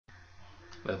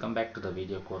Welcome back to the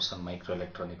video course on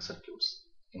microelectronic circuits.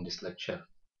 In this lecture,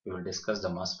 we will discuss the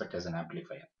Mosfet as an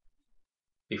amplifier.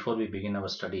 Before we begin our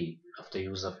study of the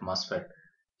use of Mosfet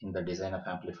in the design of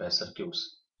amplifier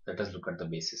circuits, let us look at the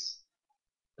basis.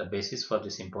 The basis for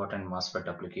this important Mosfet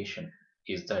application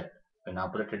is that when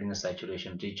operated in a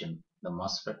saturation region, the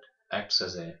Mosfet acts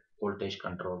as a voltage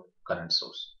controlled current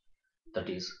source. That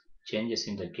is, changes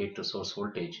in the gate to source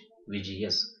voltage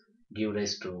VGS give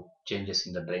rise to changes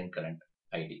in the drain current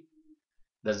ID.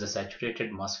 Thus, the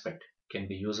saturated Mosfet can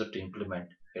be used to implement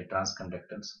a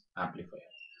transconductance amplifier.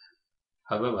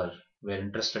 However, we are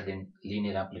interested in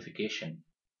linear amplification,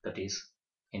 that is,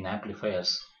 in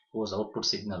amplifiers whose output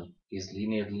signal is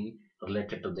linearly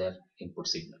related to their input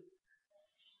signal.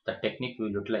 The technique we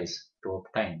will utilize to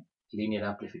obtain linear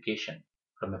amplification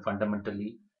from a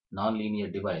fundamentally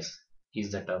nonlinear device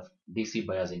is that of DC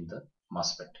biasing the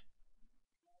Mosfet.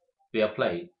 We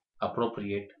apply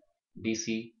appropriate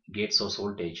DC gate source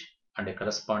voltage and a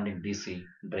corresponding DC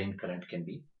drain current can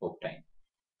be obtained.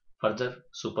 Further,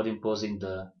 superimposing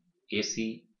the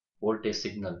AC voltage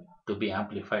signal to be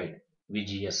amplified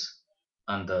VGS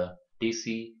and the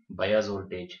DC bias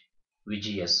voltage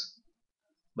VGS.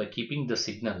 By keeping the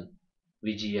signal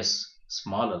VGS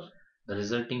smaller, the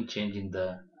resulting change in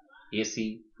the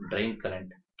AC drain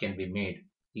current can be made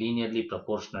linearly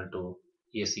proportional to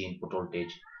AC input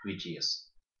voltage VGS.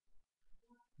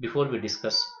 Before we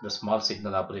discuss the small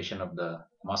signal operation of the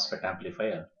Mosfet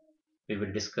amplifier, we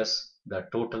will discuss the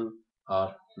total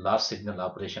or large signal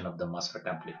operation of the Mosfet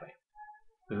amplifier.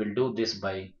 We will do this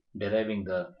by deriving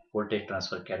the voltage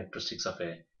transfer characteristics of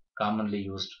a commonly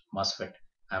used Mosfet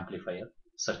amplifier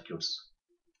circuits.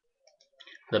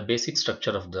 The basic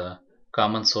structure of the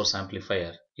common source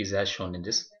amplifier is as shown in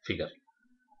this figure.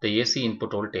 The AC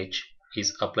input voltage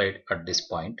is applied at this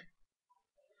point.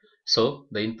 So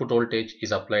the input voltage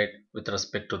is applied with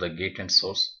respect to the gate and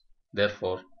source.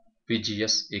 Therefore,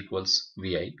 VGS equals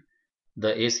VI.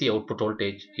 The AC output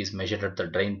voltage is measured at the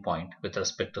drain point with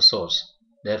respect to source.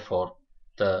 Therefore,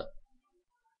 the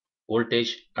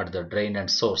voltage at the drain and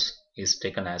source is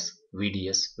taken as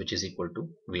VDS, which is equal to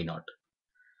V0.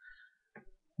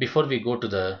 Before we go to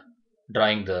the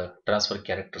drawing the transfer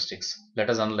characteristics, let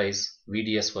us analyze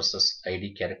VDS versus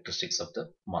ID characteristics of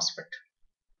the Mosfet.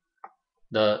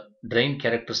 The drain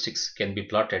characteristics can be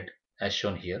plotted as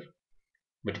shown here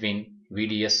between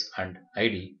VDS and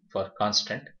ID for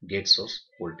constant gate source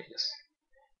voltages.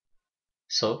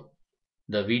 So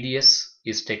the VDS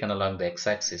is taken along the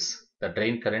x-axis, the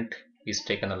drain current is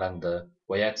taken along the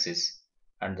y-axis,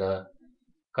 and the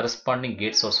corresponding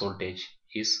gate source voltage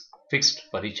is fixed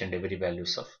for each and every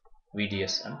values of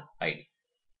VDS and ID.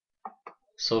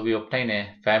 So we obtain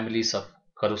a families of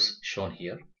curves shown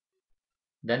here.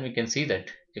 Then we can see that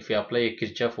if we apply a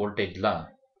Kirchhoff voltage law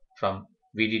from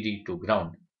VDD to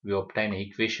ground, we obtain an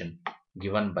equation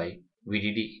given by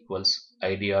VDD equals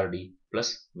IDRD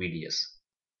plus VDS.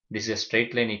 This is a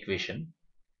straight line equation.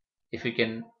 If we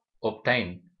can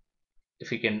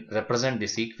represent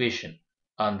this equation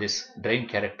on this drain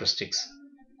characteristics,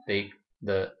 we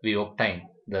obtain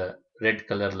the red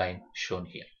color line shown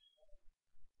here.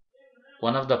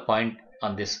 One of the point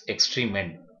on this extreme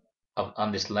end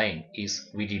on this line is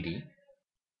VDD.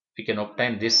 We can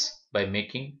obtain this by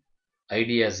making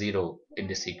ID as 0 in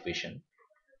this equation.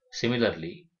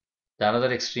 Similarly, the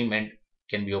another extreme end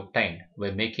can be obtained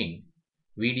by making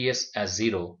VDS as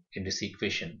 0 in this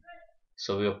equation.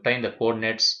 So we obtain the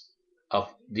coordinates of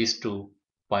these 2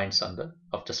 points of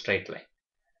the straight line.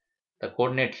 The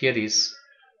coordinate here is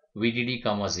VDD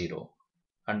comma 0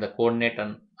 and the coordinate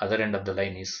on other end of the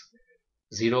line is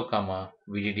 0 comma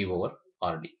VDD over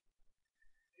RD.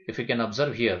 If you can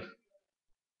observe here,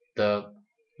 the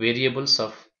variables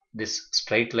of this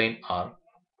straight line are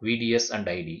VDS and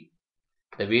ID.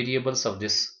 The variables of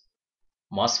this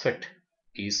Mosfet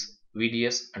is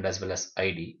VDS and as well as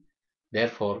ID.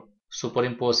 Therefore,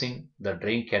 superimposing the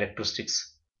drain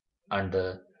characteristics and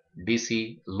the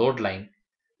DC load line,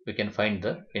 we can find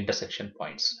the intersection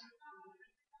points.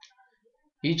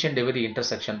 Each and every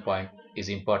intersection point is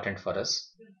important for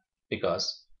us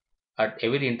because at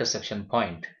every intersection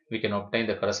point we can obtain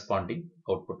the corresponding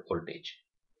output voltage.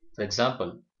 For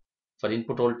example, for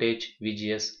input voltage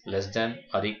VGS less than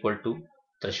or equal to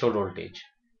threshold voltage,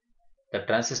 the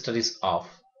transistor is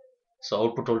off, so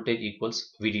output voltage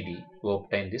equals VDD. We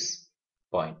obtain this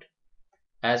point.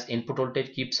 As input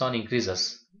voltage keeps on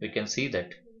increases, we can see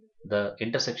that the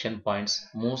intersection points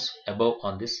moves above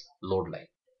on this load line.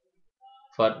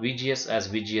 For VGS as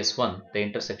VGS1, the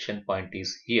intersection point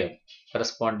is here,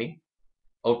 corresponding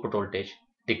output voltage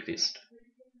decreased.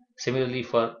 Similarly,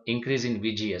 for increase in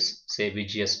VGS, say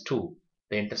VGS2,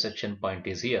 the intersection point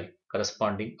is here,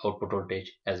 corresponding output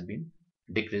voltage has been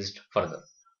decreased further.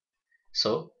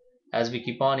 So as we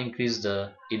keep on increase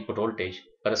the input voltage,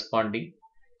 corresponding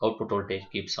output voltage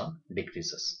keeps on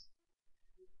decreases.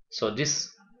 So this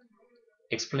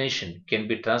explanation can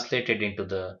be translated into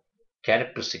the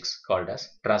characteristics called as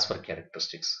transfer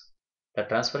characteristics. The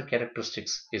transfer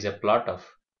characteristics is a plot of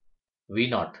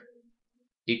V0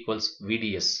 equals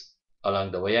VDS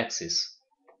along the y-axis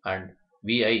and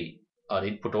Vi or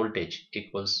input voltage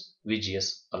equals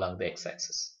VGS along the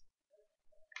x-axis.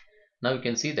 Now you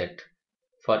can see that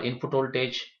for input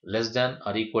voltage less than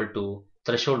or equal to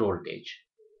threshold voltage,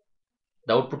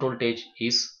 the output voltage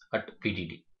is at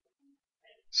VDD.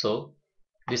 So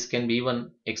this can be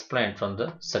even explained from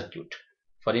the circuit.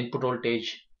 For input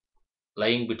voltage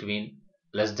lying between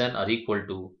less than or equal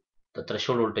to the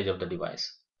threshold voltage of the device,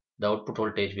 the output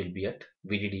voltage will be at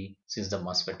VDD since the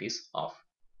MOSFET is off.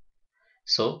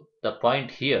 So the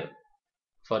point here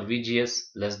for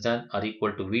VGS less than or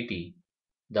equal to VT,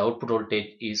 the output voltage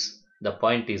is the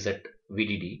point is at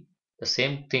VDD. The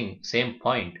same thing, same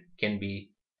point can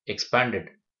be expanded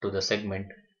to the segment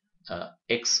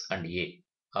X and A,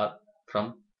 or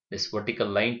from this vertical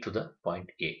line to the point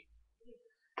A.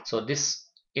 So this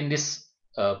in this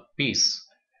piece,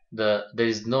 there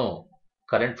is no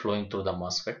current flowing through the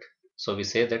MOSFET. So we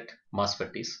say that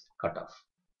MOSFET is cut off.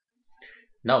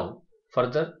 Now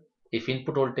further, if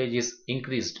input voltage is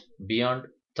increased beyond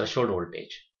threshold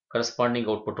voltage, corresponding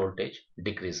output voltage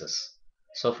decreases.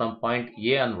 So from point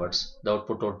A onwards, the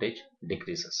output voltage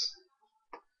decreases.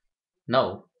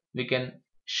 Now we can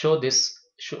show this,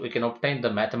 we can obtain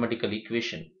the mathematical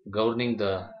equation governing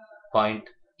the point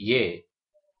A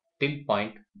till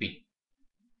point B.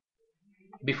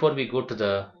 Before we go to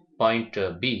the point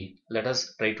B, let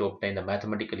us try to obtain the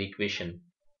mathematical equation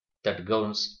that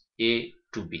governs A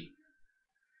to B.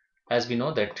 As we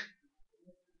know that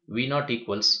V0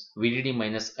 equals VDD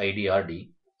minus IDRD.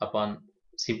 Upon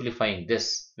simplifying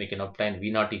this, we can obtain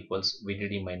V0 equals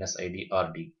VDD minus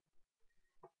IDRD.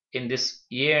 In this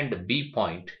A and B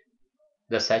point,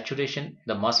 the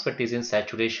MOSFET is in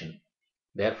saturation.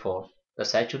 Therefore, the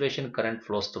saturation current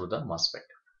flows through the MOSFET.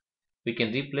 We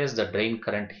can replace the drain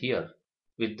current here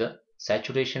with the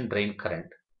saturation drain current.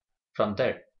 From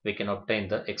that, we can obtain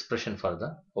the expression for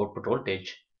the output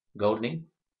voltage governing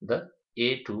the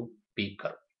A to B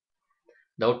curve.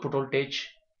 The output voltage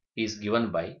is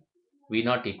given by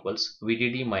V0 equals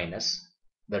VDD minus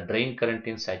the drain current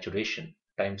in saturation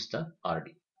times the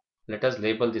RD. Let us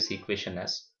label this equation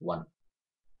as 1.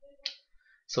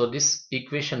 So this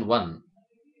equation 1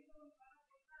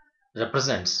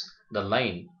 represents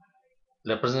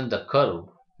the curve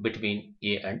between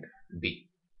A and B.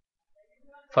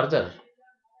 Further,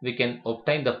 we can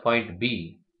obtain the point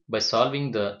B by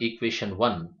solving the equation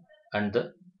 1 and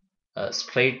the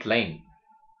straight line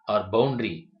or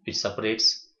boundary which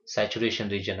separates saturation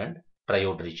region and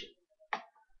triode region,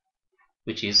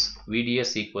 which is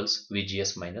VDS equals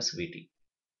VGS minus VT.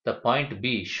 The point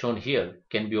B shown here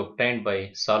can be obtained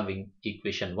by solving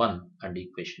equation 1 and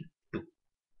equation 2.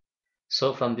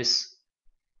 So from this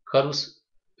curves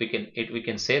we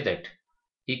can say that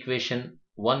equation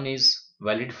 1 is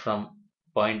valid from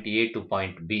point A to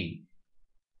point B.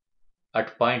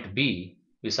 At point B,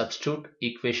 we substitute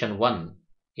equation 1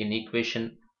 in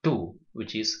equation 2,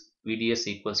 which is VDS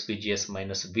equals VGS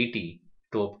minus VT,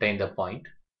 to obtain the point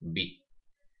B.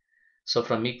 So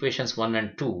from equations 1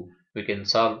 and 2, we can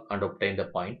solve and obtain the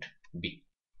point B.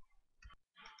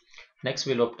 Next,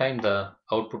 we'll obtain the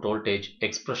output voltage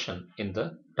expression in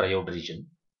the triode region.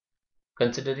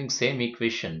 Considering same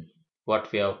equation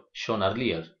what we have shown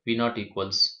earlier, V0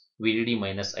 equals VDD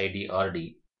minus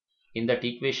IDRD. In that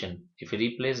equation, if we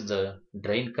replace the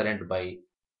drain current by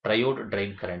triode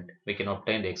drain current, we can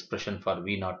obtain the expression for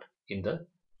V0 in the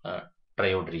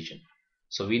triode region.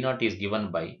 So V0 is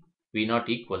given by V0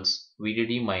 equals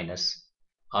VDD minus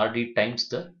RD times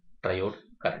the triode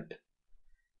current.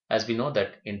 As we know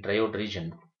that in triode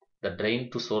region, the drain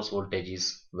to source voltage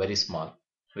is very small.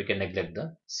 We can neglect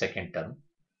the second term.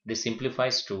 This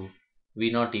simplifies to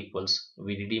V0 equals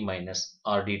VDD minus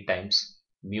RD times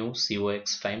mu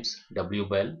COX times W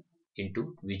by L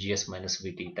into VGS minus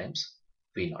VT times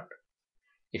V0.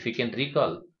 If we can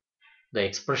recall the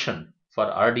expression for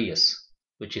RDS,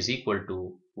 which is equal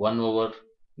to 1 over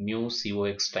mu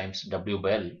COX times W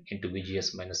by L into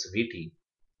VGS minus VT,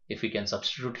 if we can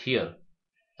substitute here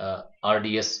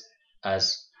RDS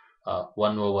as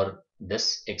 1 over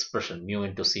this expression mu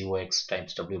into COX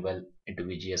times W by L into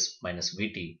VGS minus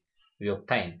VT, we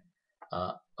obtain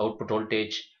output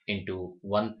voltage into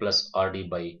 1 plus RD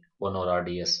by 1 over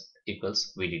RDS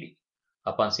equals VDD.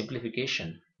 Upon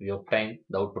simplification, we obtain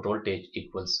the output voltage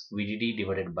equals VDD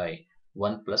divided by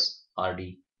 1 plus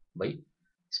RD by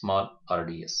small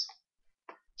rds.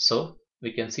 So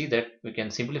we can see that we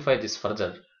can simplify this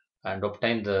further and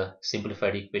obtain the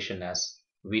simplified equation as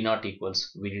V0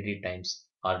 equals VDD times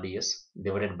RDS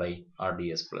divided by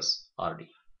RDS plus RD.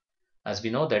 As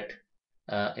we know that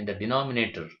in the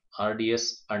denominator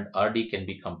RDS and RD can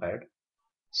be compared,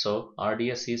 so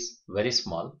RDS is very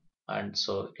small and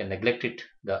so you can neglect it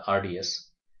the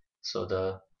RDS. So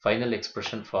the final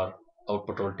expression for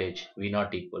output voltage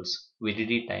V0 equals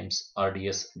VDD times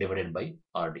RDS divided by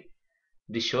RD.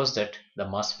 This shows that the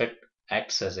MOSFET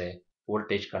acts as a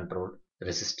voltage controlled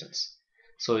resistance.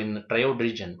 So in the triode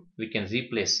region, we can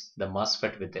replace the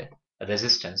MOSFET with a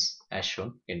resistance as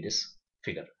shown in this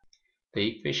figure.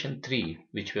 The equation 3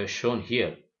 which we have shown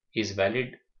here is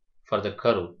valid for the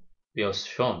curve we have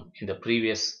shown in the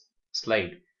previous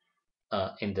slide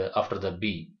after the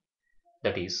B,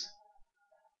 that is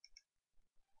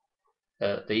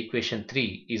the equation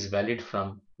 3 is valid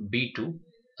from B to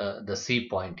the C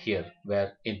point here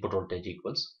where input voltage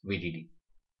equals VDD.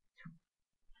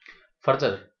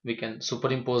 Further, we can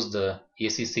superimpose the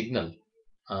AC signal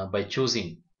by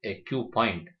choosing a Q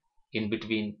point in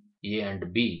between A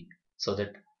and B so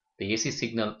that the AC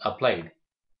signal applied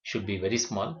should be very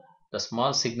small. The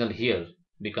small signal here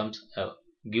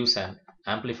gives an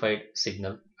amplified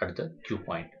signal at the Q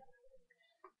point.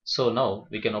 So now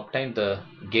we can obtain the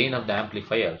gain of the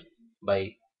amplifier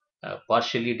by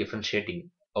partially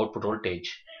differentiating output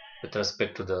voltage with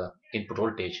respect to the input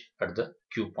voltage at the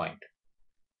Q point.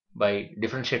 By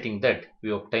differentiating that,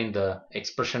 we obtain the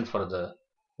expression for the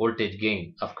voltage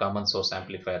gain of common source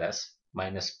amplifier as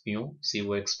minus mu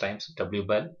COX times W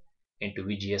by L into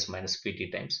VGS minus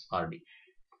PT times RD.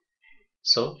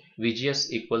 So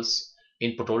VGS equals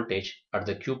input voltage at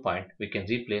the Q point. We can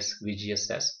replace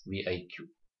VGS as VIQ.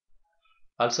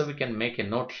 Also, we can make a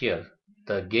note here,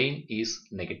 the gain is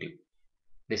negative.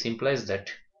 This implies that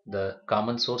the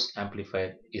common source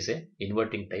amplifier is a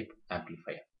inverting type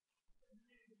amplifier.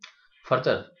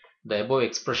 Further, the above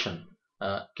expression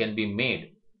can be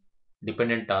made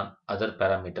dependent on other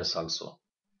parameters also.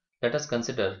 Let us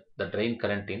consider the drain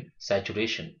current in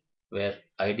saturation where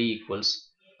ID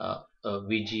equals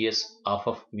VGS half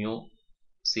of mu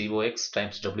COX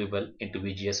times WL into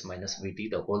VGS minus VT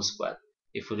the whole square.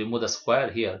 If we remove the square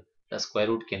here, the square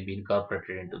root can be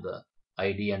incorporated into the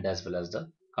ID and as well as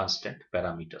the constant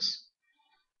parameters.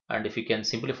 And if you can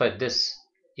simplify this,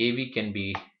 AV can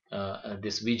be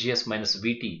this VGS minus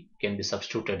VT can be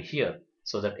substituted here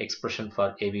so that expression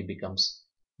for AV becomes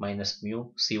minus mu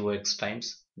COX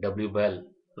times W by L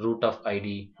root of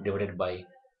ID divided by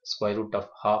square root of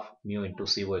half mu into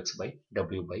COX by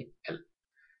W by L.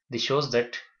 This shows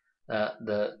that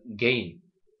the gain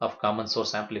of common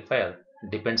source amplifier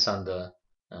depends on the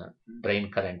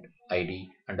drain current ID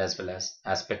and as well as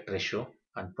aspect ratio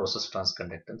and process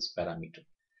transconductance parameter.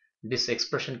 This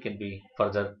expression can be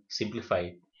further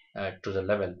simplified to the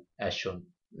level as shown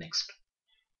next.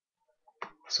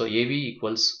 So AV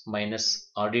equals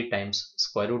minus RD times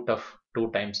square root of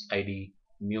 2 times ID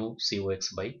mu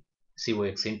COX by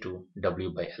COX into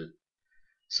W by L.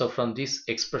 So from these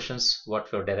expressions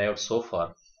what we have derived so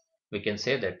far, we can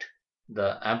say that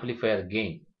the amplifier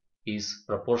gain is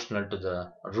proportional to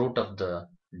the root of the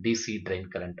DC drain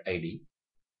current ID.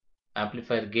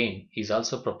 Amplifier gain is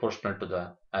also proportional to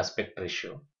the aspect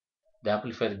ratio. The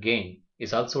amplifier gain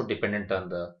is also dependent on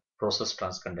the process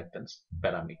transconductance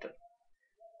parameter.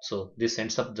 So this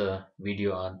ends up the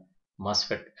video on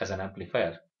MOSFET as an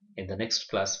amplifier. In the next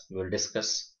class, we will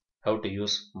discuss how to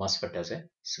use MOSFET as a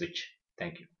switch.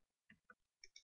 Thank you.